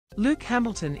Luke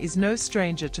Hamilton is no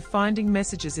stranger to finding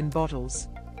messages in bottles,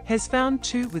 has found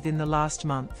 2 within the last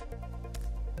month.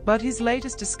 But his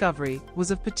latest discovery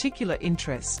was of particular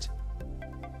interest.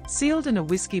 Sealed in a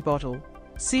whiskey bottle,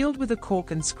 sealed with a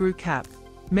cork and screw cap,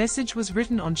 message was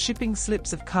written on shipping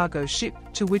slips of cargo ship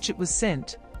to which it was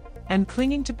sent, and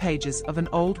clinging to pages of an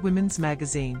old women's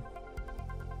magazine.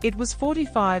 It was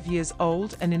 45 years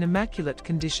old and in immaculate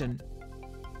condition.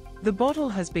 The bottle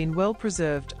has been well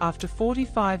preserved after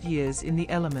 45 years in the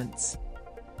elements.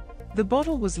 The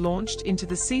bottle was launched into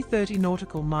the sea 30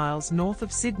 nautical miles north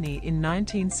of Sydney in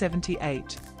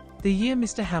 1978, the year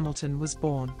Mr. Hamilton was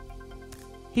born.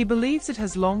 He believes it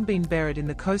has long been buried in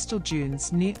the coastal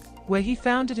dunes near where he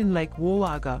found it in Lake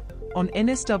Wallaga, on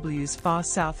NSW's far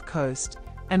south coast,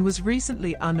 and was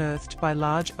recently unearthed by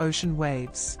large ocean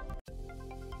waves.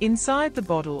 Inside the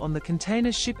bottle on the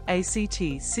container ship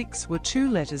ACT-6 were 2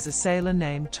 letters a sailor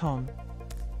named Tom.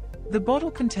 The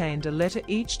bottle contained a letter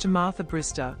each to Martha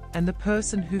Brister and the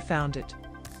person who found it.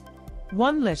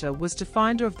 One letter was to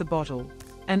finder of the bottle,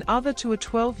 and other to a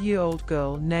 12-year-old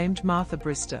girl named Martha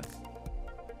Brister.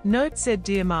 Note said,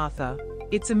 "Dear Martha,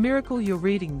 it's a miracle you're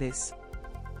reading this.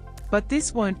 But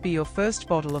this won't be your first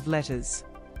bottle of letters.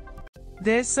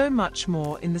 There's so much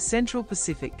more in the Central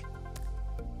Pacific."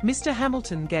 Mr.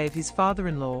 Hamilton gave his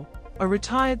father-in-law, a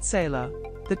retired sailor,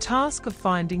 the task of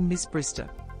finding Miss Brister.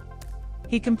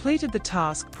 He completed the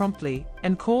task promptly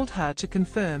and called her to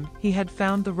confirm he had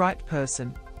found the right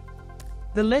person.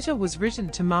 The letter was written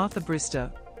to Martha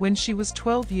Brister when she was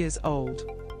 12 years old.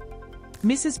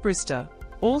 Mrs. Brister,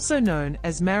 also known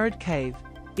as Married Cave,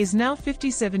 is now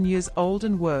 57 years old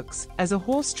and works as a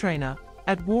horse trainer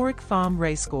at Warwick Farm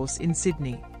Racecourse in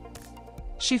Sydney.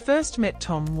 She first met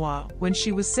Tom Waugh when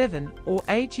she was 7 or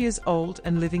 8 years old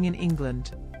and living in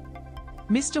England.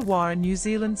 Mr. Waugh, a New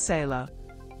Zealand sailor,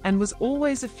 and was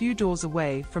always a few doors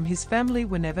away from his family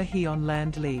whenever he on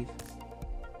land leave.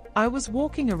 "I was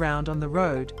walking around on the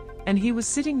road, and he was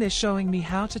sitting there showing me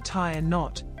how to tie a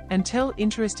knot and tell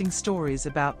interesting stories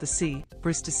about the sea,"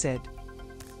 Brister said.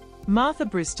 Martha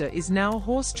Brister is now a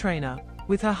horse trainer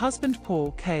with her husband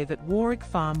Paul Cave at Warwick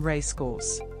Farm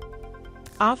Racecourse.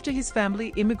 After his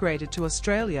family immigrated to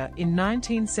Australia in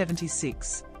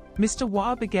 1976, Mr.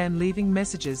 Waugh began leaving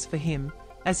messages for him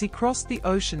as he crossed the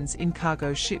oceans in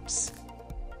cargo ships.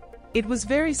 "It was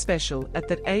very special at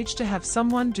that age to have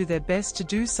someone do their best to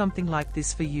do something like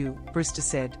this for you," Brister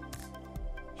said.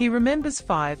 He remembers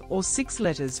 5 or 6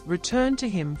 letters returned to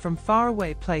him from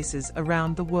faraway places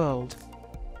around the world.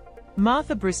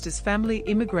 Martha Brister's family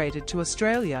immigrated to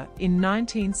Australia in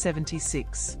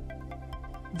 1976.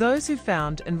 Those who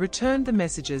found and returned the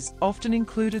messages often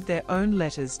included their own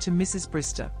letters to Mrs.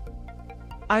 Brister.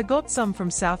 "I got some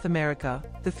from South America,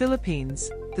 the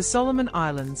Philippines, the Solomon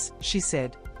Islands," she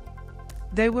said.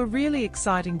 "They were really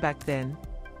exciting back then.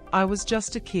 I was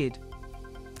just a kid.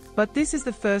 But this is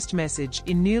the first message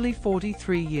in nearly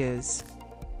 43 years."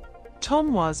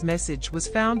 Tom Waugh's message was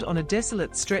found on a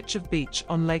desolate stretch of beach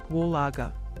on Lake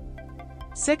Wallaga.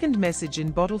 Second message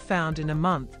in bottle found in a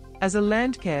month. As a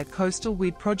Landcare coastal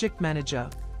weed project manager,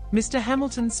 Mr.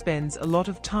 Hamilton spends a lot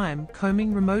of time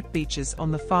combing remote beaches on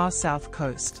the far south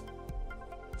coast.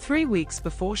 3 weeks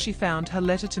before she found her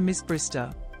letter to Miss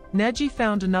Brister, Nadgee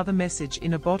found another message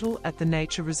in a bottle at the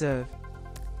nature reserve.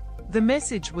 The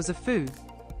message was a foo,